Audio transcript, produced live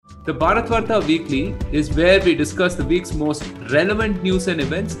The Bharatvaarta Weekly is where we discuss the week's most relevant news and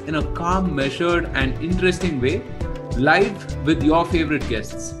events in a calm, measured, and interesting way, live with your favorite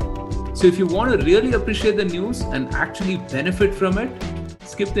guests. So if you want to really appreciate the news and actually benefit from it,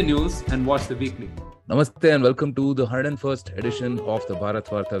 skip the news and watch the weekly. Namaste and welcome to the 101st edition of the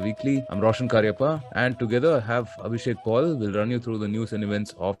Bharatvaarta Weekly. I'm Roshan Karyappa and together I have Abhishek Paul. We'll run you through the news and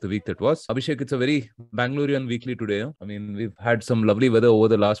events of the week that was. Abhishek, it's a very Bangalorean weekly today. I mean, we've had some lovely weather over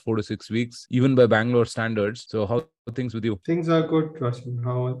the last 4 to 6 weeks, even by Bangalore standards. So how are things with you? Things are good, Roshan.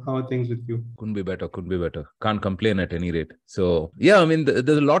 How are things with you? Couldn't be better. Can't complain at any rate. So yeah, I mean,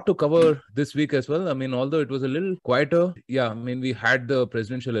 there's a lot to cover this week as well. I mean, although it was a little quieter, we had the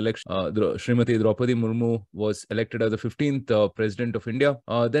presidential election. Srimati Draupadi Murmu was elected as the 15th president of India.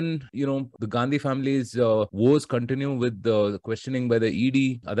 Then, the Gandhi family's woes continue with the questioning by the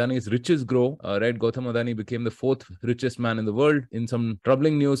ED. Adani's riches grow. Gautam Adani became the 4th richest man in the world. In some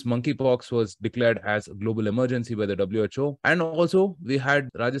troubling news, monkeypox was declared as a global emergency by the WHO. And also, we had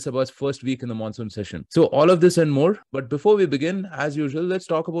Rajya Sabha's first week in the monsoon session. So all of this and more. But before we begin, as usual, let's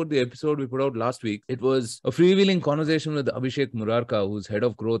talk about the episode we put out last week. It was a freewheeling conversation with Abhishek Murarka, who's head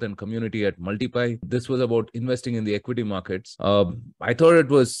of growth and community at Multiply. This was about investing in the equity markets. I thought it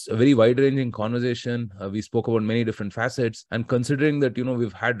was a very wide-ranging conversation. We spoke about many different facets, and considering that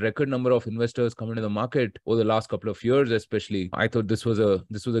we've had record number of investors come into the market over the last couple of years, especially, I thought this was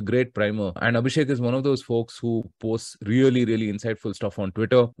a great primer. And Abhishek is one of those folks who posts really, really insightful stuff on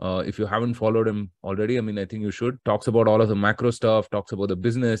Twitter. If you haven't followed him already, I think you should. Talks about all of the macro stuff, talks about the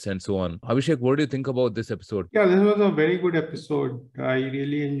business, and so on. Abhishek, what do you think about this episode? Yeah, this was a very good episode. I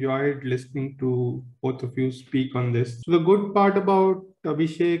really enjoyed listening to both of you speak on this. So the good part about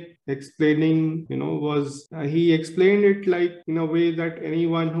Abhishek explaining, was he explained it like in a way that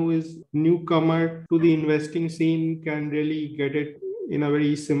anyone who is newcomer to the investing scene can really get it in a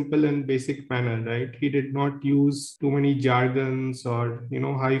very simple and basic manner, right? He did not use too many jargons or,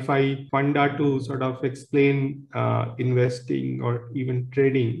 hi-fi funda to sort of explain investing or even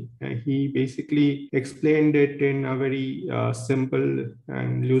trading. He basically explained it in a very simple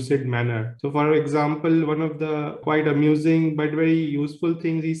and lucid manner. So for example, one of the quite amusing but very useful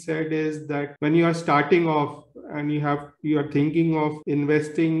things he said is that when you are starting off and you are thinking of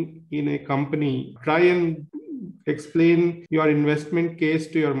investing in a company, try and explain your investment case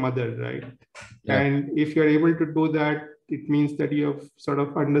to your mother, right? Yeah. And if you're able to do that, it means that you have sort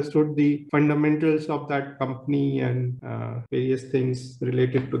of understood the fundamentals of that company and various things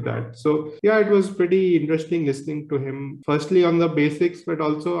related to that. So yeah, it was pretty interesting listening to him, firstly on the basics, but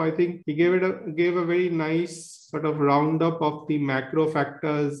also I think he gave a very nice sort of roundup of the macro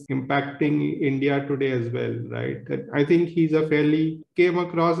factors impacting India today as well, right? And I think came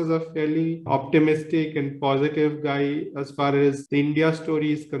across as a fairly optimistic and positive guy as far as the India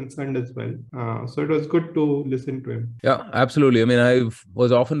story is concerned as well. So it was good to listen to him. Yeah, absolutely. I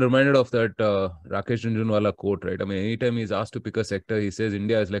was often reminded of that Rakesh Jhunjhunwala quote, right? Anytime he's asked to pick a sector, he says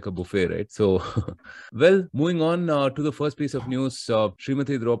India is like a buffet, right? So, well, moving on to the first piece of news,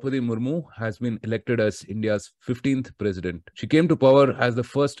 Srimati Draupadi Murmu has been elected as India's 15th president. She came to power as the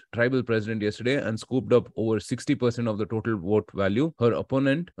first tribal president yesterday and scooped up over 60% of the total vote value. Her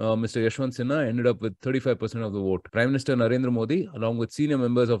opponent, Mr. Yashwant Sinha, ended up with 35% of the vote. Prime Minister Narendra Modi, along with senior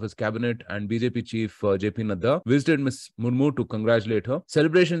members of his cabinet and BJP chief JP Nadda, visited Ms. Murmu to congratulate her.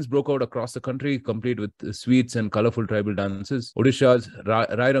 Celebrations broke out across the country, complete with sweets and colorful tribal dances. Odisha's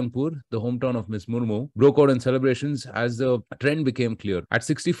Rairangpur, the hometown of Ms. Murmu, broke out in celebrations as the trend became clear. At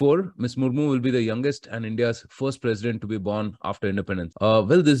 64, Ms. Murmu will be the youngest and India's first president to be born after independence.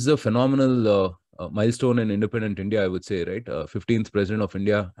 This is a phenomenal milestone in independent India, I would say, right? 15th president of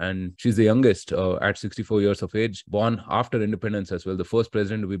India, and she's the youngest at 64 years of age, born after independence as well, the first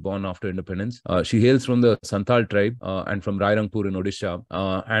president to be born after independence. She hails from the Santhal tribe and from Rairangpur in Odisha.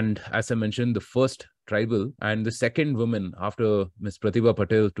 And as I mentioned, the first tribal and the second woman after Ms. Pratibha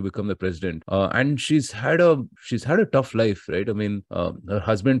Patel to become the president. And she's had a tough life, right? Her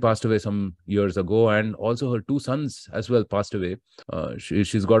husband passed away some years ago, and also her 2 sons as well passed away.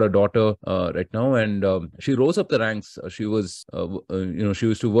 She's got a daughter right now, and she rose up the ranks. She was, she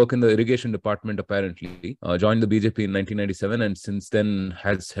used to work in the irrigation department apparently. Joined the BJP in 1997, and since then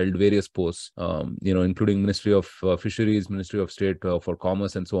has held various posts, including Ministry of Fisheries, Ministry of State for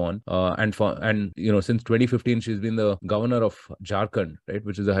Commerce, and so on. since 2015, she's been the governor of Jharkhand, right,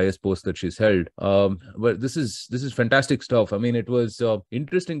 which is the highest post that she's held. But this is fantastic stuff. I mean, it was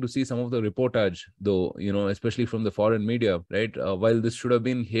interesting to see some of the reportage, though, especially from the foreign media, right? While this should have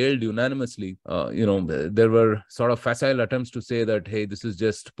been hailed unanimously, there were sort of facile attempts to say that, hey, this is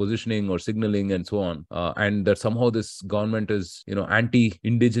just positioning or signaling and so on, and that somehow this government is,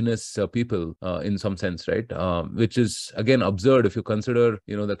 anti-indigenous people in some sense, right? Which is again absurd if you consider,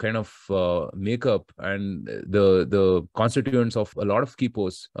 the kind of makeup and the constituents of a lot of key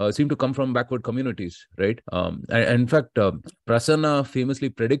posts seem to come from backward communities, right? And in fact, Prasanna famously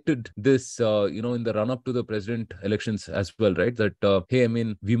predicted this, in the run-up to the president elections as well, right? That hey, I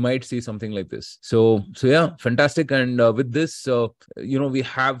mean, we might see something like this. So yeah, fantastic. And with this, we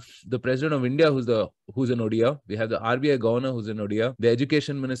have the president of India who's an ODA. We have the RBI governor who's an ODA. The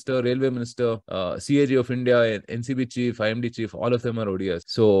education minister, railway minister, CAG of India, NCB chief, IMD chief, all of them are ODAs.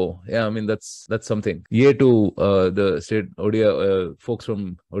 So yeah, I mean, that's something. Yay to the state ODA folks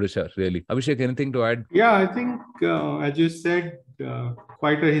from Odisha, really. Abhishek, anything to add? Yeah, I think, as you said,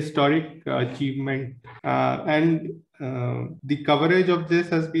 quite a historic achievement. And the coverage of this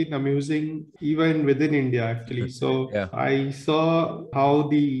has been amusing even within India, actually. So Yeah. I saw how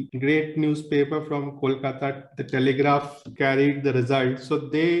the great newspaper from Kolkata, the Telegraph, carried the results. So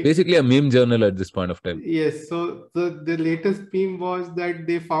they basically a meme journal at this point of time. Yes, so the latest meme was that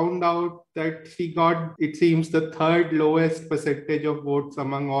they found out that she got, it seems, the third lowest percentage of votes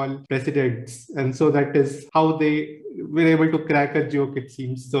among all presidents. And so that is how they were able to crack a joke, it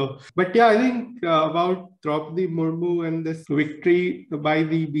seems. So, but yeah, I think about Draupadi Murmu and this victory by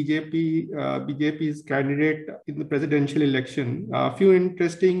the BJP's candidate in the presidential election, a few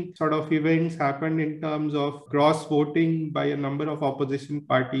interesting sort of events happened in terms of cross voting by a number of opposition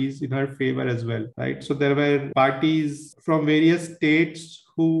parties in her favor as well, right? So there were parties from various states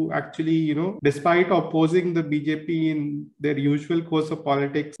who actually, despite opposing the BJP in their usual course of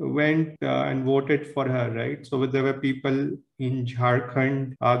politics, went and voted for her, right? So there were people in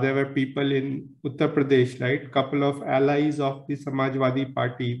Jharkhand, there were people in Uttar Pradesh, right? Couple of allies of the Samajwadi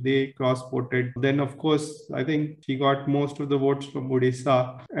Party, they cross-voted. Then, of course, I think she got most of the votes from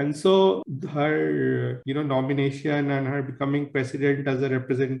Odisha. And so her, nomination and her becoming president as a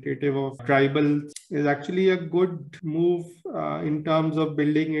representative of tribals is actually a good move in terms of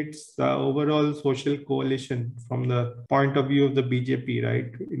building its overall social coalition from the point of view of the BJP,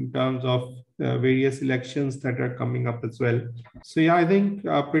 right? In terms of various elections that are coming up as well. So yeah, I think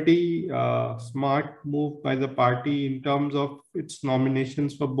a pretty smart move by the party in terms of its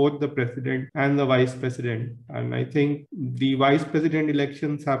nominations for both the president and the vice president. And I think the vice president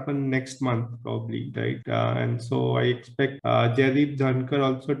elections happen next month, probably, right? And so I expect Jaideep Dhankar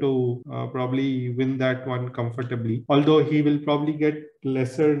also to probably win that one comfortably, although he will probably get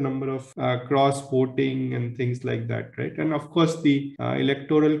lesser number of cross voting and things like that, right? And of course, the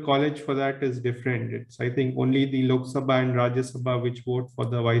electoral college for that is different. It's, I think, only the Lok Sabha and Rajya Sabha which vote for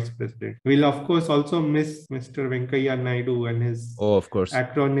the vice president. We'll of course also miss Mr. Venkaiah Naidu and his of course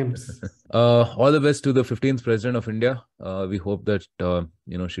acronyms. All the best to the 15th president of India. We hope that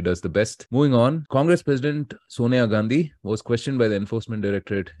she does the best. Moving on, Congress President Sonia Gandhi was questioned by the Enforcement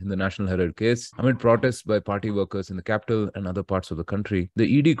Directorate in the National Herald case amid protests by party workers in the capital and other parts of the country.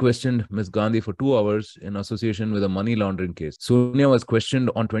 The ED questioned Ms. Gandhi for 2 hours in association with a money laundering case. Sonia was questioned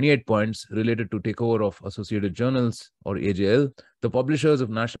on 28 points related to takeover of Associated Journals, or AJL, the publishers of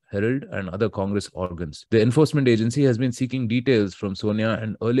National Herald, and other Congress organs. The enforcement agency has been seeking details from Sonia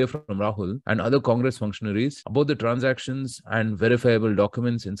and earlier from Rahul and other Congress functionaries about the transactions and verifiable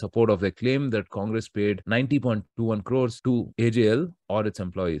documents in support of their claim that Congress paid 90.21 crores to AJL or its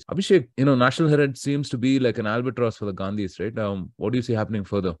employees. Abhishek, National Herald seems to be like an albatross for the Gandhis, right? What do you see happening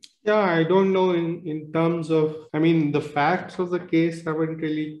further? Yeah, I don't know in terms of, the facts of the case haven't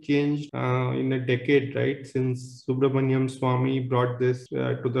really changed in a decade, right? Since Subramaniam Swamy brought this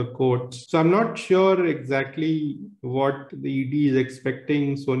to the courts. So I'm not sure exactly what the ED is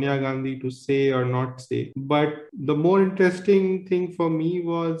expecting Sonia Gandhi to say or not say. But the more interesting thing for me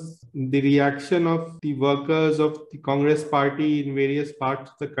was the reaction of the workers of the Congress party in various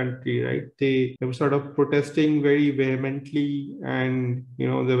parts of the country, right? They were sort of protesting very vehemently, and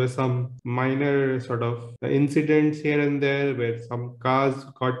there was some minor sort of incidents here and there where some cars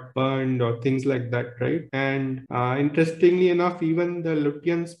got burned or things like that, right? And interestingly enough, even the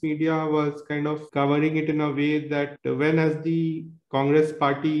Lutyens media was kind of covering it in a way that when has the Congress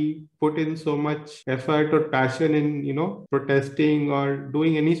party put in so much effort or passion in, protesting or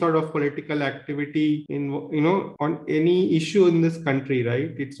doing any sort of political activity in, on any issue in this country,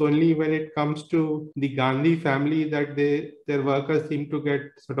 right? It's only when it comes to the Gandhi family that their workers seem to get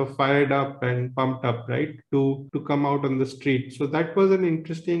sort of fired up and pumped up, right? To come out on the street. So that was an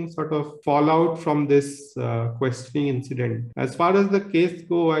interesting sort of fallout from this questioning incident. As far as the case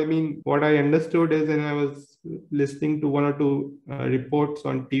go, I mean, what I understood is, and I was listening to one or two reports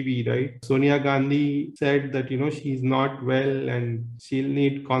on TV, right? Sonia Gandhi said that, she's not well and she'll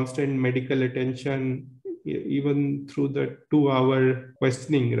need constant medical attention even through the 2-hour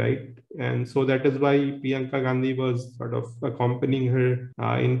questioning, right? And so that is why Priyanka Gandhi was sort of accompanying her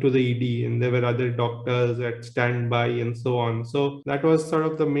into the ED, and there were other doctors at standby and so on. So that was sort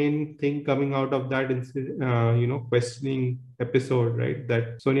of the main thing coming out of that questioning episode, right?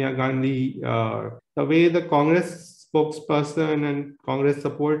 That Sonia Gandhi, the way the Congress spokesperson and Congress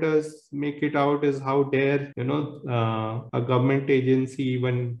supporters make it out is, how dare a government agency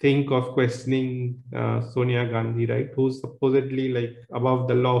even think of questioning Sonia Gandhi, right? Who's supposedly like above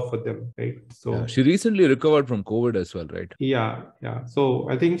the law for them, right? So she recently recovered from COVID as well, right? Yeah. So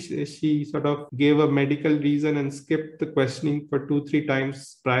I think she sort of gave a medical reason and skipped the questioning for 2-3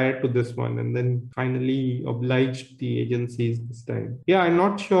 times prior to this one, and then finally obliged the agencies this time. Yeah, I'm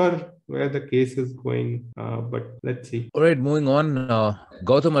not sure where the case is going, but let's see. All right, moving on.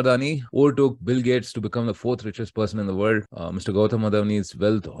 Gautam Adani overtook Bill Gates to become the 4th richest person in the world. Mr. Gautam Adani's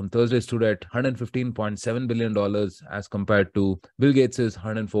wealth on Thursday stood at $115.7 billion as compared to Bill Gates's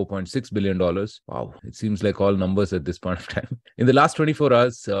 $104.6 billion. Wow, it seems like all numbers at this point of time. In the last 24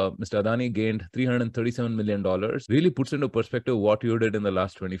 hours, Mr. Adani gained $337 million. Really puts into perspective what you did in the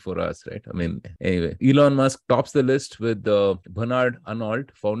last 24 hours, right? I mean, anyway, Elon Musk tops the list with Bernard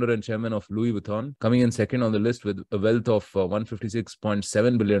Arnault, founder and chairman of Louis Vuitton, coming in second on the list with a wealth of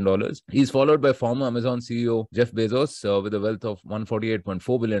 $156.7 billion. He's followed by former Amazon CEO Jeff Bezos with a wealth of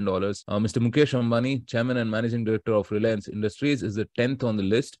 $148.4 billion. Mr. Mukesh Ambani, chairman and managing director of Reliance Industries, is the 10th on the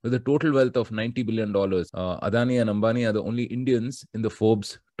list with a total wealth of $90 billion. Adani and Ambani are the only Indians in the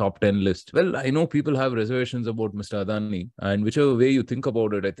Forbes top 10 list. Well, I know people have reservations about Mr. Adani, and whichever way you think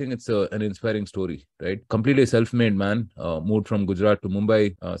about it, I think it's an inspiring story, right? Completely self-made man, moved from Gujarat to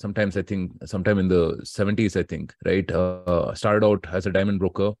Mumbai, sometime in the 70s, I think, right? Started out as a diamond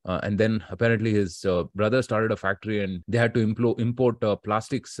broker, and then apparently his brother started a factory and they had to import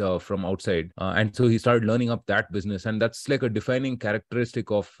plastics from outside. And so he started learning up that business, and that's like a defining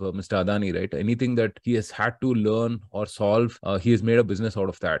characteristic of Mr. Adani, right? Anything that he has had to learn or solve, he has made a business out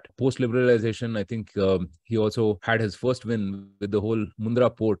of that. Post-liberalization, I think he also had his first win with the whole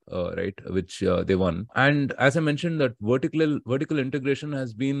Mundra port, right, which they won. And as I mentioned, that vertical integration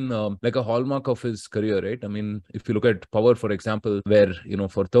has been like a hallmark of his career, right? I mean, if you look at power, for example, where,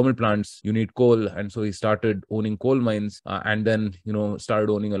 for thermal plants, you need coal. And so he started owning coal mines and then, started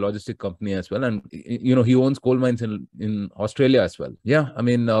owning a logistic company as well. And, he owns coal mines in Australia as well. Yeah, I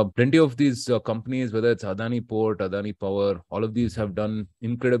mean, plenty of these companies, whether it's Adani Port, Adani Power, all of these have done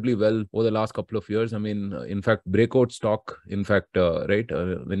incredibly well over the last couple of years. I mean, in fact, breakout stock, right,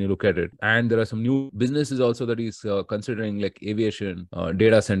 when you look at it. And there are some new businesses also that he's considering, like aviation,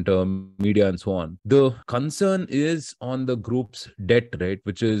 data center, media, and so on. The concern is on the group's debt, right,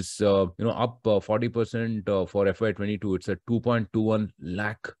 which is, up 40% for FY22. It's at 2.21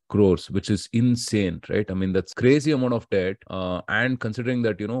 lakh crores, which is insane, right? I mean, that's crazy amount of debt. And considering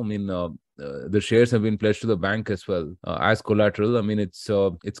that, the shares have been pledged to the bank as well as collateral. I mean, it's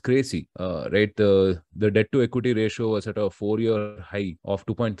crazy, right? The debt to equity ratio was at a 4-year high of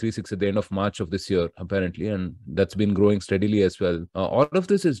 2.36 at the end of March of this year, apparently, and that's been growing steadily as well. All of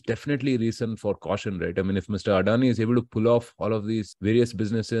this is definitely reason for caution, right? I mean, if Mr. Adani is able to pull off all of these various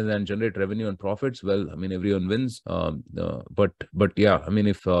businesses and generate revenue and profits, well, I mean, everyone wins. But yeah, I mean,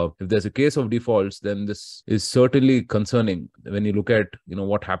 if there's a case of defaults, then this is certainly concerning when you look at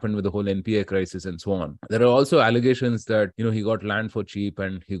what happened with the whole NPA crisis and so on. There are also allegations that he got land for cheap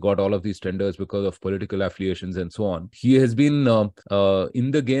and he got all of these tenders because of political affiliations and so on. He has been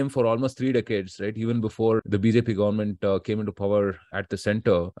in the game for almost 3 decades, right? Even before the BJP government came into power at the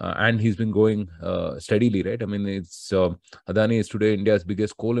center, and he's been growing steadily, right? I mean, it's Adani is today India's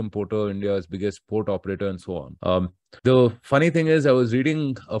biggest coal importer, India's biggest port operator, and so on. The funny thing is, I was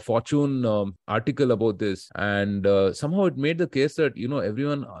reading a Fortune article about this, and somehow it made the case that,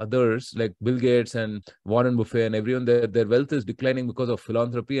 everyone others like Bill Gates and Warren Buffett and everyone, their wealth is declining because of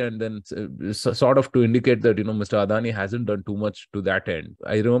philanthropy, and then sort of to indicate that, Mr. Adani hasn't done too much to that end.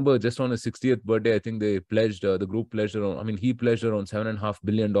 I remember just on his 60th birthday, I think they pledged, the group pledged around, he pledged around $7.5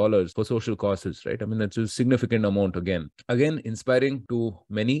 billion for social causes, right? I mean, that's a significant amount again. Again, inspiring to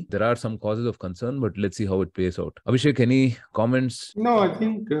many. There are some causes of concern, but let's see how it plays out. Abhishek, any comments? No, I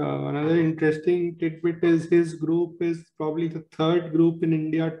think another interesting tidbit is his group is probably the third group in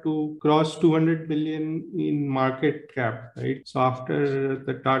India to cross 200 billion in market cap, right? So after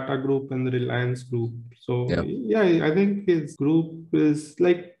the Tata Group and the Reliance Group. So yeah, I think his group is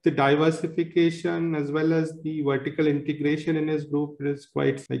like the diversification as well as the vertical integration in his group is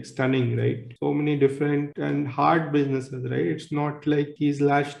quite like stunning, right? So many different and hard businesses, right? It's not like he's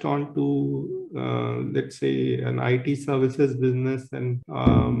latched on to, let's say, an IT services business and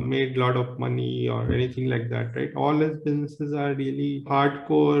made a lot of money or anything like that, right? All his businesses are really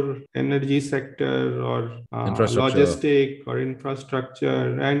hardcore energy sector or logistic or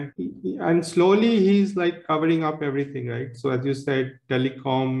infrastructure, and slowly he's like covering up everything, right? So as you said,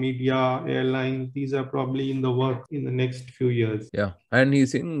 telecom, media, airlines, these are probably in the work in the next few years. Yeah, and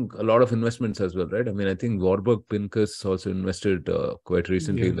he's seeing a lot of investments as well, right? I mean, I think Warburg Pincus also invested quite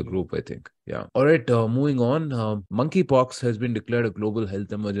recently in the group, I think. Yeah. All right, moving on. Monkeypox has been declared a global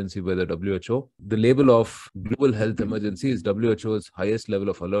health emergency by the WHO. The label of global health emergency is WHO's highest level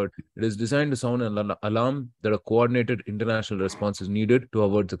of alert. It is designed to sound an alarm that a coordinated international response is needed to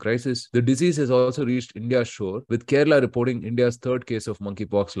avoid the crisis. The disease has also reached India's shore, with Kerala reporting India's third case of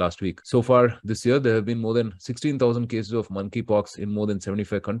monkeypox last week. So far this year, there have been more than 16,000 cases of monkeypox in more than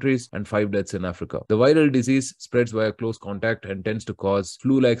 75 countries and 5 deaths in Africa. The viral disease spreads via close contact and tends to cause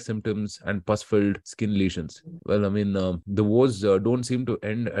flu-like symptoms and pus-filled skin lesions. Well, I mean, the wars don't seem to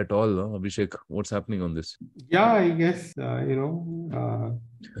end at all. Abhishek, what's happening on this? Yeah, I guess,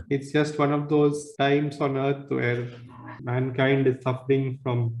 it's just one of those times on earth where mankind is suffering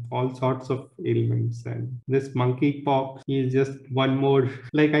from all sorts of ailments, and this monkeypox is just one more.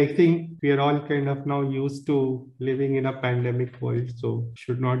 Like, I think we are all kind of now used to living in a pandemic world, so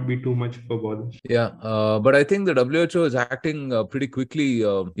should not be too much of a bother. Yeah, but I think the WHO is acting pretty quickly,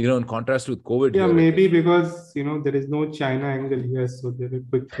 in contrast with COVID. Yeah, here, maybe because there is no China angle here, so they're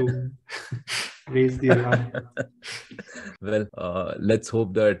quick to raise the alarm. Well, let's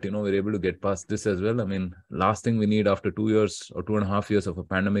hope that we're able to get past this as well. I mean, last thing we need after 2 years or 2.5 years of a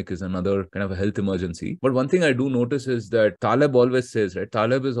pandemic is another kind of a health emergency. But one thing I do notice is that Taleb always says, right?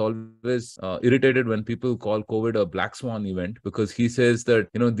 Taleb is always irritated when people call COVID a black swan event, because he says that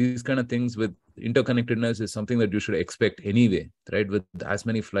these kind of things with interconnectedness is something that you should expect anyway, right? With as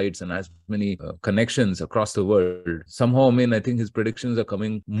many flights and as many connections across the world. Somehow, I mean, I think his predictions are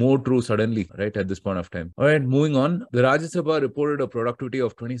coming more true suddenly, right, at this point of time. All right, moving on. The Rajya Sabha reported a productivity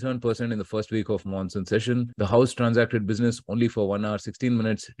of 27% in the first week of monsoon session. The House transacted business only for 1 hour, 16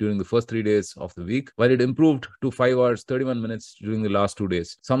 minutes during the first 3 days of the week, while it improved to 5 hours, 31 minutes during the last 2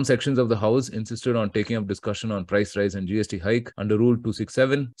 days. Some sections of the House insisted on taking up discussion on price rise and GST hike under Rule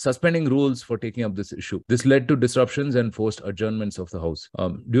 267, suspending rules for taking up this issue. This led to disruptions and forced adjournments of the House.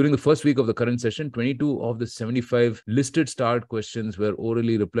 During the first week of the current session, 22 of the 75 listed starred questions were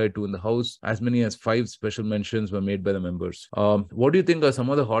orally replied to in the House. As many as 5 special mentions were made by the members. What do you think are some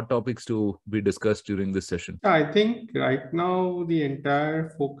of the hot topics to be discussed during this session? I think right now the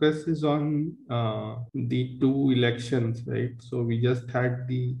entire focus is on the 2 elections, right? So we just had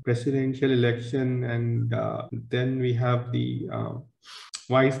the presidential election, and then we have the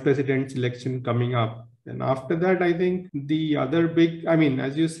vice president's election coming up. And after that, I think the other big, I mean,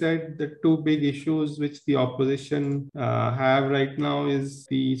 as you said, the 2 big issues which the opposition have right now is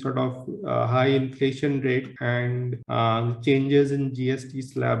the sort of high inflation rate and changes in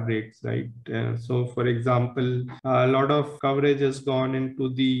GST slab rates, right? So, for example, a lot of coverage has gone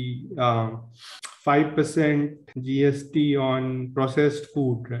into the 5% GST on processed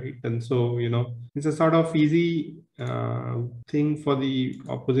food, right? And so, it's a sort of easy thing for the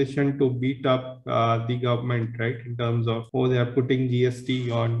opposition to beat up the government, right? In terms of, they are putting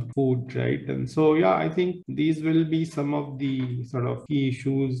GST on food, right? And so, yeah, I think these will be some of the sort of key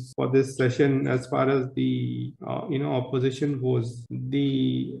issues for this session as far as the, opposition goes.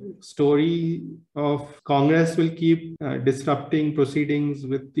 The story of Congress will keep disrupting proceedings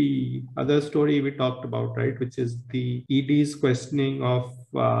with the other story we talked about, right? Which is the ED's questioning of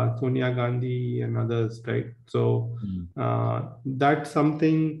Sonia Gandhi and others, right? So that's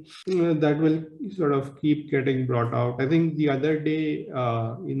something that will sort of keep getting brought out. I think the other day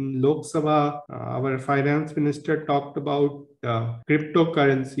in Lok Sabha, our finance minister talked about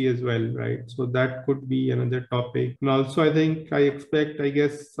cryptocurrency as well, right? So that could be another topic. And also, I expect, I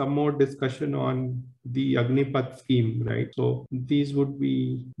guess, some more discussion on the Agnipath scheme, right? So these would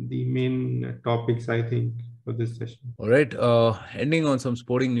be the main topics, I think, for this session. All right. Ending on some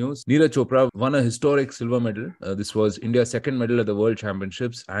sporting news, Neeraj Chopra won a historic silver medal. This was India's second medal at the World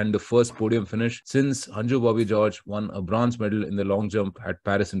Championships and the first podium finish since Anju Bobby George won a bronze medal in the long jump at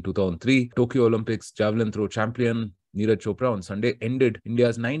Paris in 2003. Tokyo Olympics javelin throw champion Neeraj Chopra on Sunday ended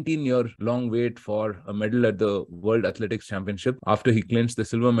India's 19-year-long wait for a medal at the World Athletics Championship after he clinched the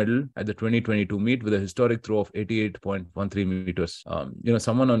silver medal at the 2022 meet with a historic throw of 88.13 meters.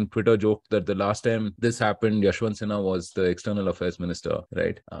 Someone on Twitter joked that the last time this happened, Yashwant Sinha was the External Affairs Minister,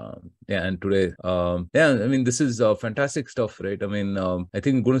 right? And today, this is fantastic stuff, right? I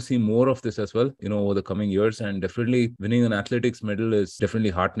think we're going to see more of this as well, over the coming years, and definitely winning an athletics medal is definitely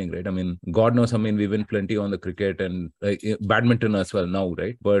heartening, right? God knows, we win plenty on the cricket and badminton as well now,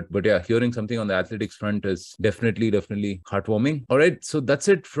 right? But yeah, hearing something on the athletics front is definitely heartwarming. All right, so that's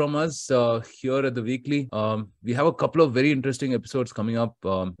it from us here at the Weekly. We have a couple of very interesting episodes coming up.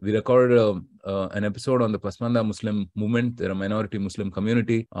 We recorded an episode on the Pasmanda Muslim movement. They're a minority Muslim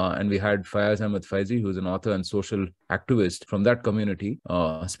community, and we had Fayaz Ahmed Faizi, who's an author and social activist from that community,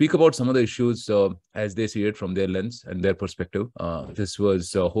 speak about some of the issues as they see it from their lens and their perspective. This was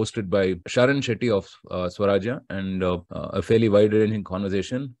hosted by Sharan Shetty of Swarajya, and a fairly wide-ranging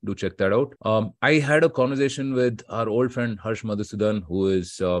conversation. Do check that out. I had a conversation with our old friend Harsh Madhusudan, who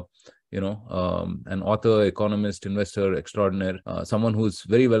is an author, economist, investor extraordinaire, someone who's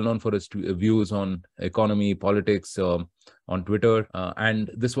very well known for his views on economy, politics, on Twitter.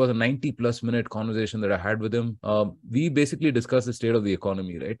 And this was a 90+ minute conversation that I had with him. We basically discussed the state of the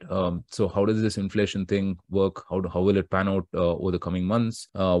economy, right? So how does this inflation thing work? How will it pan out over the coming months?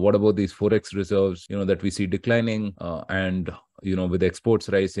 What about these forex reserves, that we see declining, and with exports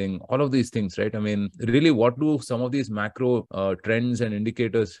rising, all of these things, right? Really, what do some of these macro trends and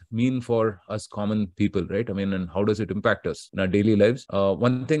indicators mean for us common people, right? And how does it impact us in our daily lives?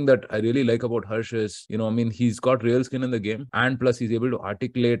 One thing that I really like about Harsh is, he's got real skin in the game, and plus he's able to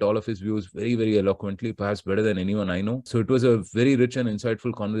articulate all of his views very, very eloquently, perhaps better than anyone I know. So it was a very rich and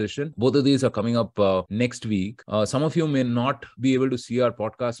insightful conversation. Both of these are coming up next week. Some of you may not be able to see our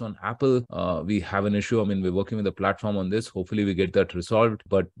podcast on Apple. We have an issue. We're working with the platform on this. Hopefully we get that resolved.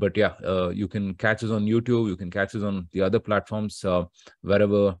 But yeah, you can catch us on YouTube. You can catch us on the other platforms,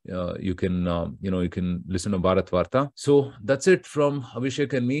 wherever you can listen to Bharatvaarta. So that's it from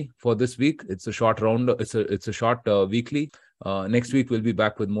Abhishek and me for this week. It's a short round. It's a short weekly. Next week, we'll be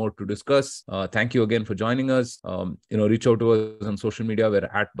back with more to discuss. Thank you again for joining us. Reach out to us on social media. We're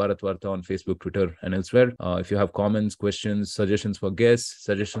at Bharatvaarta on Facebook, Twitter, and elsewhere. If you have comments, questions, suggestions for guests,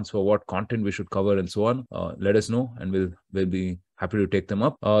 suggestions for what content we should cover, and so on, let us know, and we'll be happy to take them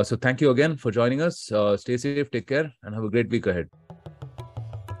up. So thank you again for joining us. Stay safe, take care, and have a great week ahead.